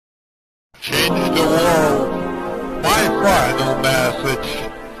change the world. My final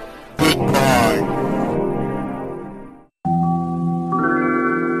message. Goodbye.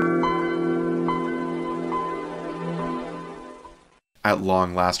 At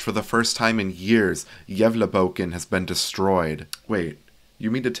long last, for the first time in years, Gävlebocken has been destroyed. Wait, you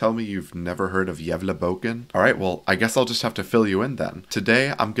mean to tell me you've never heard of Gävlebocken? Alright, well, I guess I'll just have to fill you in then.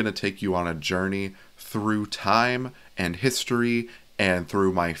 Today, I'm gonna take you on a journey through time and history and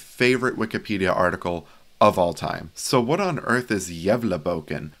through my favorite Wikipedia article of all time. So what on earth is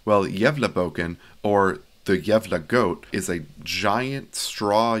Gävlebocken? Well, Gävlebocken, or the Gävle goat, is a giant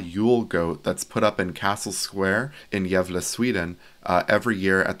straw Yule goat that's put up in Castle Square in Gävle, Sweden, every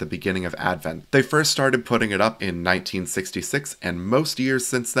year at the beginning of Advent. They first started putting it up in 1966, and most years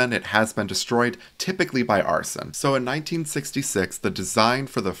since then it has been destroyed, typically by arson. So in 1966, the design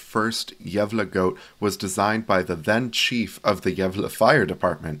for the first Gävle goat was designed by the then chief of the Gävle Fire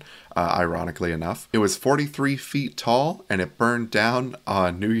Department, ironically enough. It was 43 feet tall, and it burned down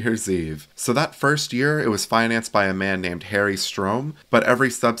on New Year's Eve. So that first year, it was financed by a man named Harry Strom, but every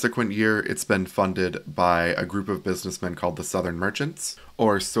subsequent year, it's been funded by a group of businessmen called the Southern Merchants,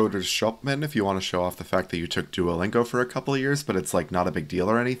 or Södershopmen if you want to show off the fact that you took Duolingo for a couple of years, but it's like not a big deal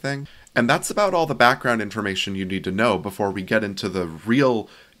or anything. And that's about all the background information you need to know before we get into the real,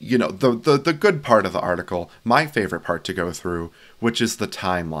 the good part of the article, my favorite part to go through, which is the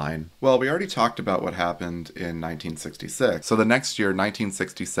timeline. Well, we already talked about what happened in 1966. So the next year,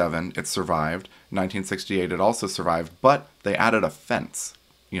 1967, it survived. 1968, it also survived, but they added a fence,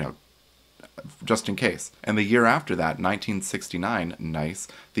 just in case. And the year after that, 1969, nice,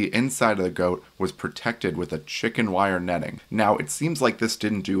 the inside of the goat was protected with a chicken wire netting. Now, it seems like this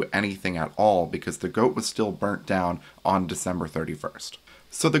didn't do anything at all because the goat was still burnt down on December 31st.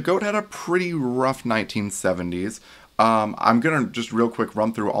 So the goat had a pretty rough 1970s. I'm going to just real quick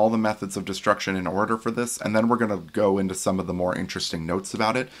run through all the methods of destruction in order for this, and then we're going to go into some of the more interesting notes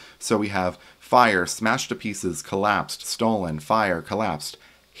about it. So we have fire, smashed to pieces, collapsed, stolen, fire, collapsed,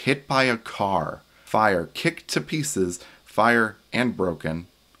 hit by a car, fire, kicked to pieces, fire, and broken.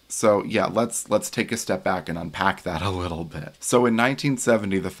 So yeah, let's take a step back and unpack that a little bit. So in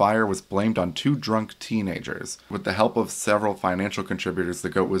 1970, the fire was blamed on two drunk teenagers. With the help of several financial contributors, the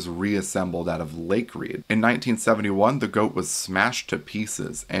goat was reassembled out of lake reed. In 1971, the goat was smashed to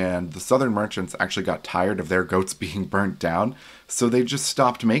pieces, and the Southern Merchants actually got tired of their goats being burnt down, so they just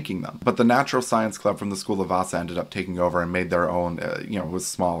stopped making them. But the Natural Science Club from the School of Vasa ended up taking over and made their own, it was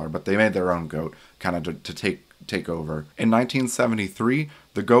smaller, but they made their own goat, kind of to take over. In 1973,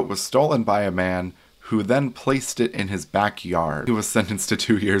 the goat was stolen by a man who then placed it in his backyard. He was sentenced to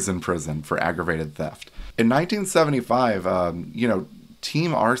 2 years in prison for aggravated theft. In 1975,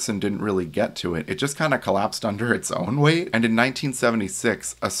 Team Arson didn't really get to it. It just kind of collapsed under its own weight. And in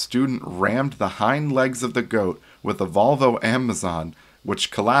 1976, a student rammed the hind legs of the goat with a Volvo Amazon,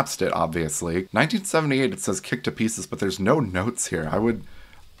 which collapsed it, obviously. 1978, it says kicked to pieces, but there's no notes here.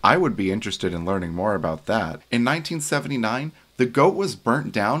 I would be interested in learning more about that. In 1979, the goat was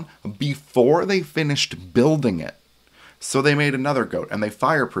burnt down before they finished building it. So they made another goat, and they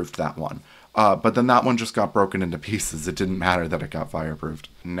fireproofed that one. But then that one just got broken into pieces. It didn't matter that it got fireproofed.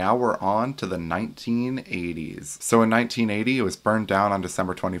 Now we're on to the 1980s. So in 1980, it was burned down on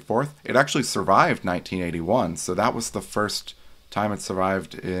December 24th. It actually survived 1981, so that was the first time it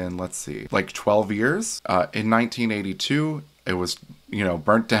survived in, 12 years. In 1982, it was,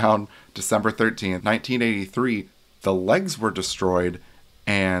 burnt down December 13th. 1983, the legs were destroyed,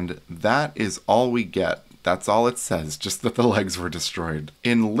 and that is all we get. That's all it says, just that the legs were destroyed.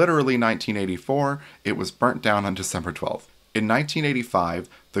 In literally 1984, it was burnt down on December 12th. In 1985,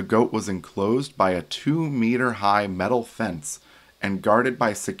 the goat was enclosed by a 2-meter-high metal fence and guarded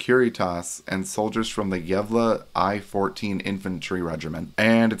by Securitas and soldiers from the Gävle I-14 Infantry Regiment.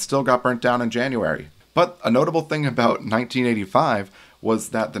 And it still got burnt down in January. But a notable thing about 1985 was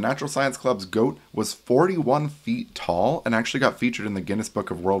that the Natural Science Club's goat was 41 feet tall and actually got featured in the Guinness Book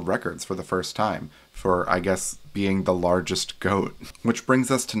of World Records for the first time for, I guess, being the largest goat. Which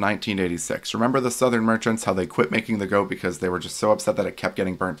brings us to 1986. Remember the Southern Merchants, how they quit making the goat because they were just so upset that it kept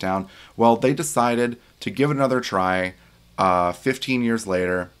getting burnt down? Well, they decided to give it another try 15 years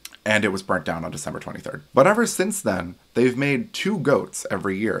later, and it was burnt down on December 23rd. But ever since then, they've made 2 goats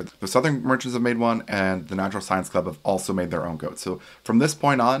every year. The Southern Merchants have made one, and the Natural Science Club have also made their own goat. So from this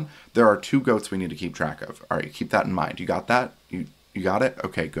point on, there are 2 goats we need to keep track of. All right, keep that in mind. You got that? You got it?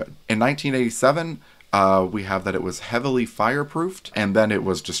 Okay, good. In 1987, we have that it was heavily fireproofed, and then it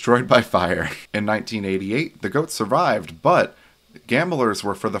was destroyed by fire. In 1988, the goat survived, but gamblers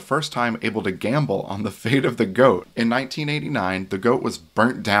were for the first time able to gamble on the fate of the goat. In 1989, the goat was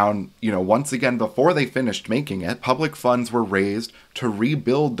burnt down, once again before they finished making it. Public funds were raised to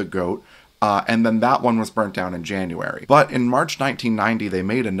rebuild the goat, and then that one was burnt down in January. But in March 1990, they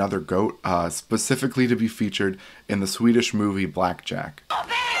made another goat specifically to be featured in the Swedish movie Blackjack.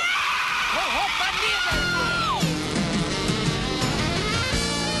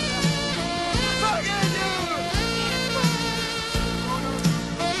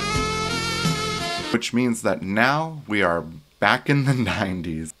 Which means that now we are back in the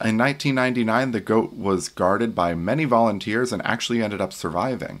 90s. In 1999, the goat was guarded by many volunteers and actually ended up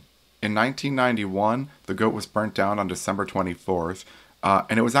surviving. In 1991, the goat was burnt down on December 24th,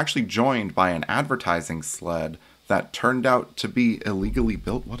 and it was actually joined by an advertising sled that turned out to be illegally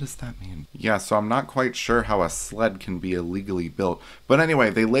built. What does that mean? Yeah, so I'm not quite sure how a sled can be illegally built. But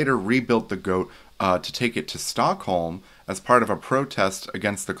anyway, they later rebuilt the goat to take it to Stockholm as part of a protest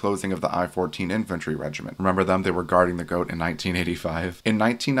against the closing of the I-14 Infantry Regiment. Remember them? They were guarding the goat in 1985. In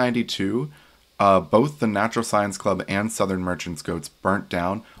 1992, both the Natural Science Club and Southern Merchants goats burnt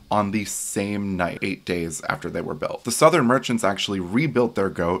down on the same night, 8 days after they were built. The Southern Merchants actually rebuilt their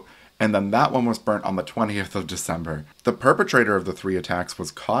goat, and then that one was burnt on the 20th of December. The perpetrator of the 3 attacks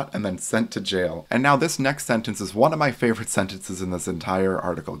was caught and then sent to jail. And now this next sentence is one of my favorite sentences in this entire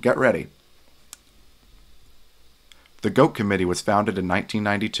article. Get ready. The Goat Committee was founded in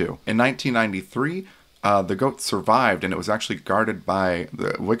 1992. In 1993, the goat survived, and it was actually guarded by,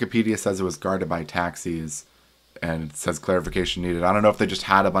 Wikipedia says it was guarded by taxis, and it says clarification needed. I don't know if they just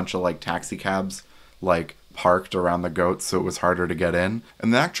had a bunch of taxi cabs parked around the goat so it was harder to get in.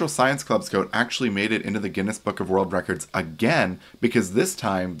 And the Natural Science Club's goat actually made it into the Guinness Book of World Records again, because this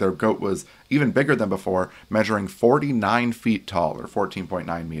time their goat was even bigger than before, measuring 49 feet tall, or 14.9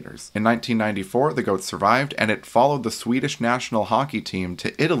 meters. In 1994, the goat survived, and it followed the Swedish national hockey team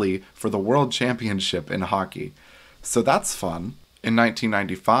to Italy for the World Championship in hockey. So that's fun. In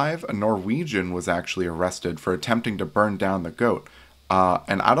 1995, a Norwegian was actually arrested for attempting to burn down the goat.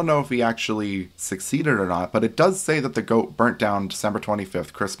 And I don't know if he actually succeeded or not, but it does say that the goat burnt down December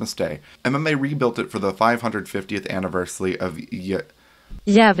 25th, Christmas Day. And then they rebuilt it for the 550th anniversary of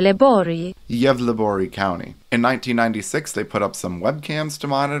Gävlebocken County. In 1996, they put up some webcams to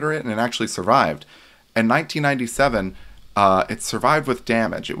monitor it, and it actually survived. In 1997, it survived with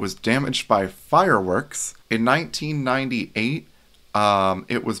damage. It was damaged by fireworks. In 1998,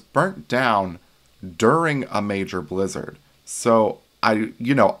 it was burnt down during a major blizzard. So I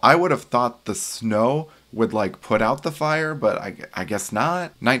would have thought the snow would put out the fire, but I guess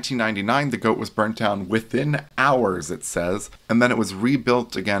not. 1999, the goat was burnt down within hours, it says, and then it was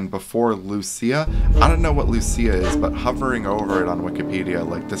rebuilt again before Lucia. I don't know what Lucia is, but hovering over it on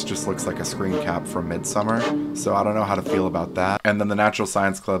Wikipedia, this just looks like a screen cap from Midsummer, so I don't know how to feel about that. And then the Natural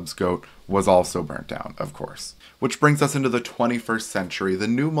Science Club's goat was also burnt down, of course. Which brings us into the 21st century, the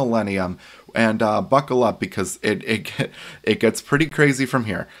new millennium, and buckle up because it gets pretty crazy from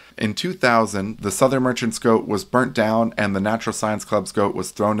here. In 2000, the Southern Merchants goat was burnt down and the Natural Science Club's goat was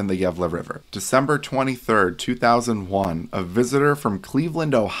thrown in the Gävle River. December 23rd, 2001, a visitor from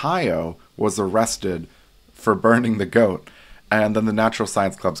Cleveland, Ohio was arrested for burning the goat. And then the Natural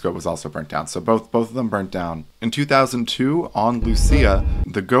Science Club's goat was also burnt down. So both of them burnt down. In 2002, on Lucia,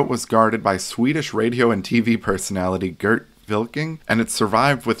 the goat was guarded by Swedish radio and TV personality Gert Vilking, and it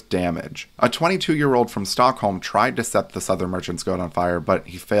survived with damage. A 22-year-old from Stockholm tried to set the Southern Merchants goat on fire, but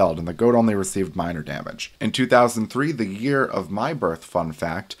he failed, and the goat only received minor damage. In 2003, the year of my birth, fun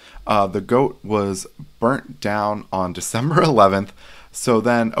fact, the goat was burnt down on December 11th. So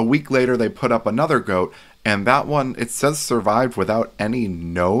then a week later, they put up another goat, and that one, it says survived without any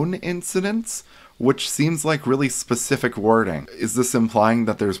known incidents, which seems like really specific wording. Is this implying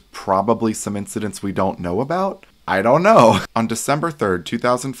that there's probably some incidents we don't know about? I don't know. On December 3rd,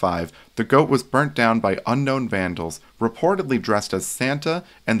 2005, the goat was burnt down by unknown vandals, reportedly dressed as Santa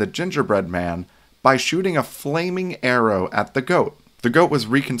and the Gingerbread Man, by shooting a flaming arrow at the goat. The goat was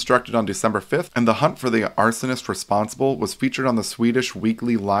reconstructed on December 5th, and the hunt for the arsonist responsible was featured on the Swedish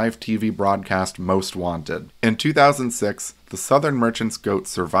weekly live TV broadcast Most Wanted. In 2006, the Southern Merchants goat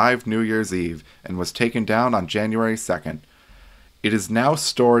survived New Year's Eve and was taken down on January 2nd. It is now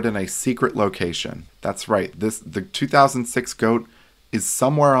stored in a secret location. That's right, the 2006 goat is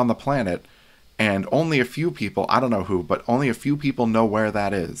somewhere on the planet, and only a few people, I don't know who, but only a few people know where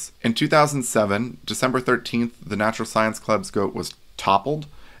that is. In 2007, December 13th, the Natural Science Club's goat was toppled,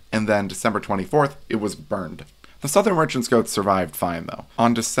 and then December 24th, it was burned. The Southern Merchants goat survived fine, though.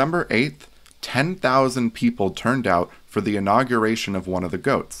 On December 8th, 10,000 people turned out for the inauguration of one of the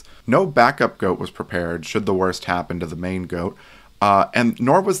goats. No backup goat was prepared should the worst happen to the main goat, And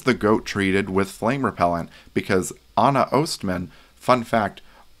nor was the goat treated with flame repellent, because Anna Ostman, fun fact,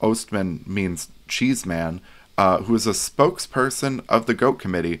 Ostman means cheese man, who is a spokesperson of the goat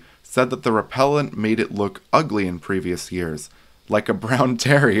committee, said that the repellent made it look ugly in previous years, like a brown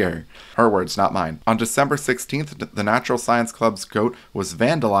terrier. Her words, not mine. On December 16th, the Natural Science Club's goat was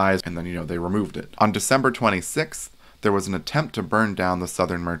vandalized, and then, they removed it. On December 26th, there was an attempt to burn down the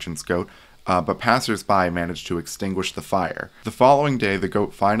Southern Merchant's goat, but passers-by managed to extinguish the fire. The following day, the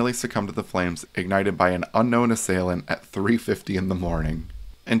goat finally succumbed to the flames ignited by an unknown assailant at 3:50 in the morning.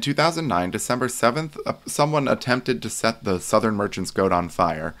 In 2009, December 7th, someone attempted to set the Southern Merchant's goat on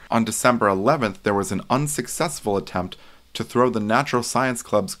fire. On December 11th, there was an unsuccessful attempt to throw the Natural Science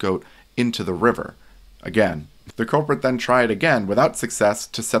Club's goat into the river. Again, the culprit then tried again, without success,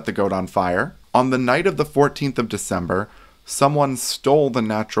 to set the goat on fire. On the night of the 14th of December, someone stole the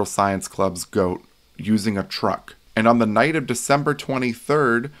Natural Science Club's goat using a truck. And on the night of December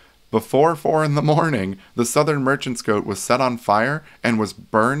 23rd, before 4 in the morning, the Southern Merchant's goat was set on fire and was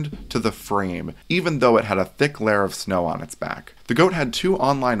burned to the frame, even though it had a thick layer of snow on its back. The goat had 2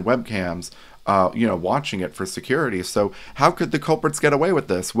 online webcams, watching it for security, so how could the culprits get away with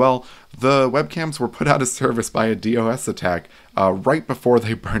this? Well, the webcams were put out of service by a DOS attack right before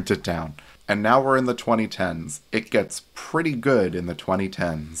they burnt it down. And now we're in the 2010s. It gets pretty good in the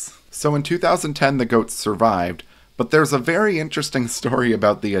 2010s. So in 2010, the goats survived, but there's a very interesting story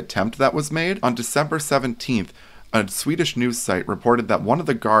about the attempt that was made. On December 17th, a Swedish news site reported that one of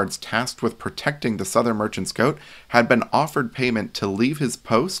the guards tasked with protecting the Southern Merchant's goat had been offered payment to leave his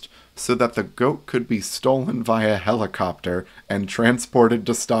post so that the goat could be stolen via helicopter and transported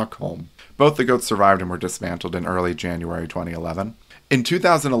to Stockholm. Both the goats survived and were dismantled in early January 2011. In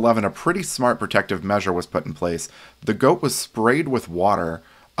 2011, a pretty smart protective measure was put in place. The goat was sprayed with water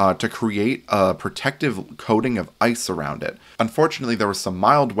to create a protective coating of ice around it. Unfortunately, there was some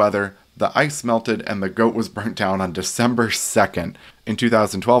mild weather, the ice melted, and the goat was burnt down on December 2nd. In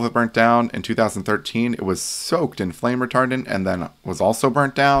 2012, it burnt down. In 2013, it was soaked in flame retardant and then was also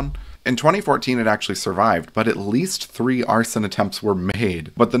burnt down. In 2014, it actually survived, but at least 3 arson attempts were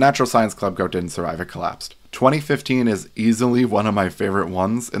made. But the Natural Science Club goat didn't survive, it collapsed. 2015 is easily one of my favorite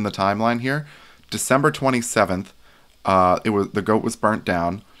ones in the timeline here. December 27th, the goat was burnt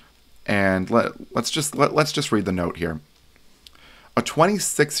down. And let's just read the note here. A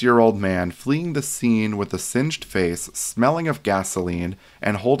 26-year-old man fleeing the scene with a singed face, smelling of gasoline,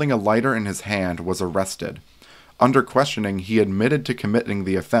 and holding a lighter in his hand was arrested. Under questioning, he admitted to committing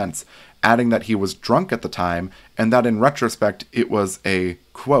the offense, adding that he was drunk at the time and that in retrospect it was a,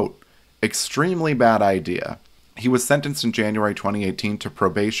 quote, extremely bad idea. He was sentenced in January 2018 to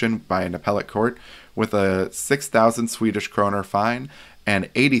probation by an appellate court with a 6,000 Swedish kroner fine and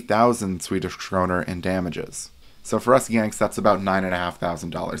 80,000 Swedish kroner in damages. So for us Yanks, that's about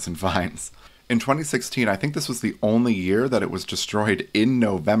 $9,500 in fines. In 2016, I think this was the only year that it was destroyed in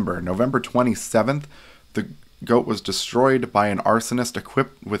November. November 27th, the goat was destroyed by an arsonist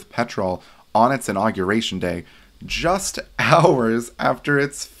equipped with petrol on its inauguration day, just hours after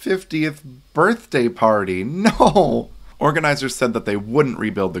its 50th birthday party. No! Organizers said that they wouldn't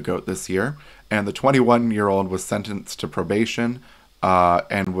rebuild the goat this year, and the 21-year-old was sentenced to probation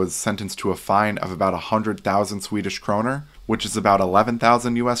and was sentenced to a fine of about 100,000 Swedish kroner, which is about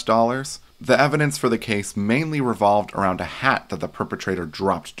 11,000 US dollars. The evidence for the case mainly revolved around a hat that the perpetrator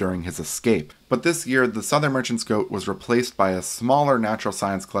dropped during his escape. But this year, the Southern Merchant's goat was replaced by a smaller Natural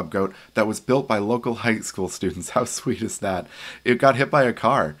Science Club goat that was built by local high school students. How sweet is that? It got hit by a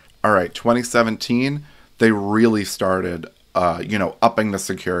car. Alright, 2017, they really started, upping the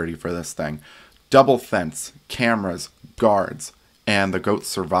security for this thing. Double fence, cameras, guards, and the goat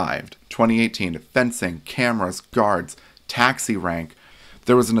survived. 2018, fencing, cameras, guards, taxi rank.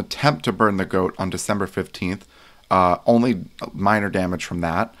 There was an attempt to burn the goat on December 15th, only minor damage from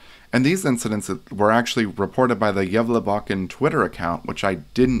that. And these incidents were actually reported by the Gävlebocken Twitter account, which I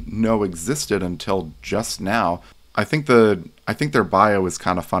didn't know existed until just now. I think their bio is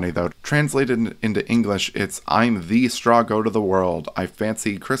kind of funny though. Translated into English, it's "I'm the straw goat of the world. I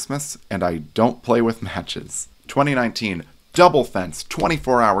fancy Christmas and I don't play with matches." 2019. Double fence,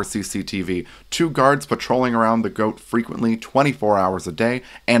 24-hour CCTV, 2 guards patrolling around the goat frequently 24 hours a day,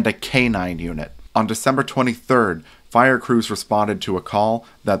 and a K9 unit. On December 23rd, fire crews responded to a call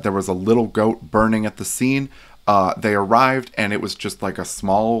that there was a little goat burning at the scene. They arrived, and it was just like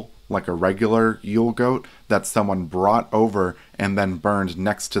a regular Yule goat that someone brought over and then burned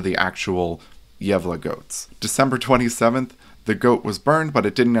next to the actual Gävle goats. December 27th, the goat was burned, but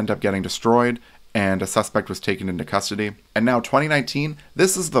it didn't end up getting destroyed, and a suspect was taken into custody. And now 2019,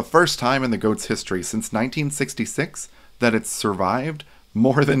 this is the first time in the goat's history since 1966 that it's survived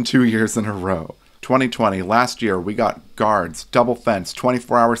more than 2 years in a row. 2020, last year, we got guards, double fence,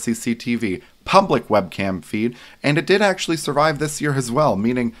 24-hour CCTV, public webcam feed, and it did actually survive this year as well,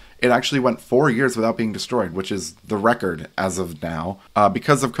 meaning it actually went 4 years without being destroyed, which is the record as of now.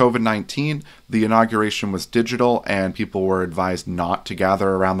 Because of COVID-19, the inauguration was digital and people were advised not to gather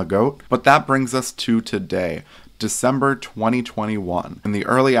around the goat. But that brings us to today, December 2021. In the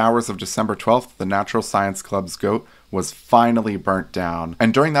early hours of December 12th, the Natural Science Club's goat was finally burnt down.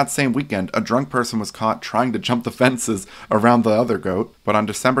 And during that same weekend, a drunk person was caught trying to jump the fences around the other goat. But on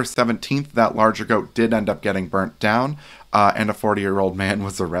December 17th, that larger goat did end up getting burnt down, and a 40-year-old man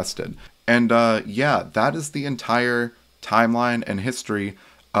was arrested. And yeah, that is the entire timeline and history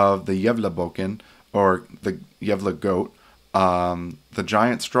of the Gävlebocken, or the Gävle goat, the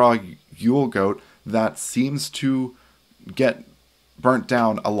giant straw Yule goat that seems to get burnt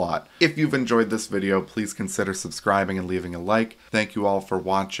down a lot. If you've enjoyed this video, please consider subscribing and leaving a like. Thank you all for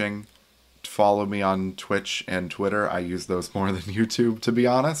watching. Follow me on Twitch and Twitter. I use those more than YouTube, to be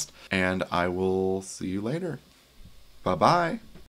honest. And I will see you later. Bye-bye.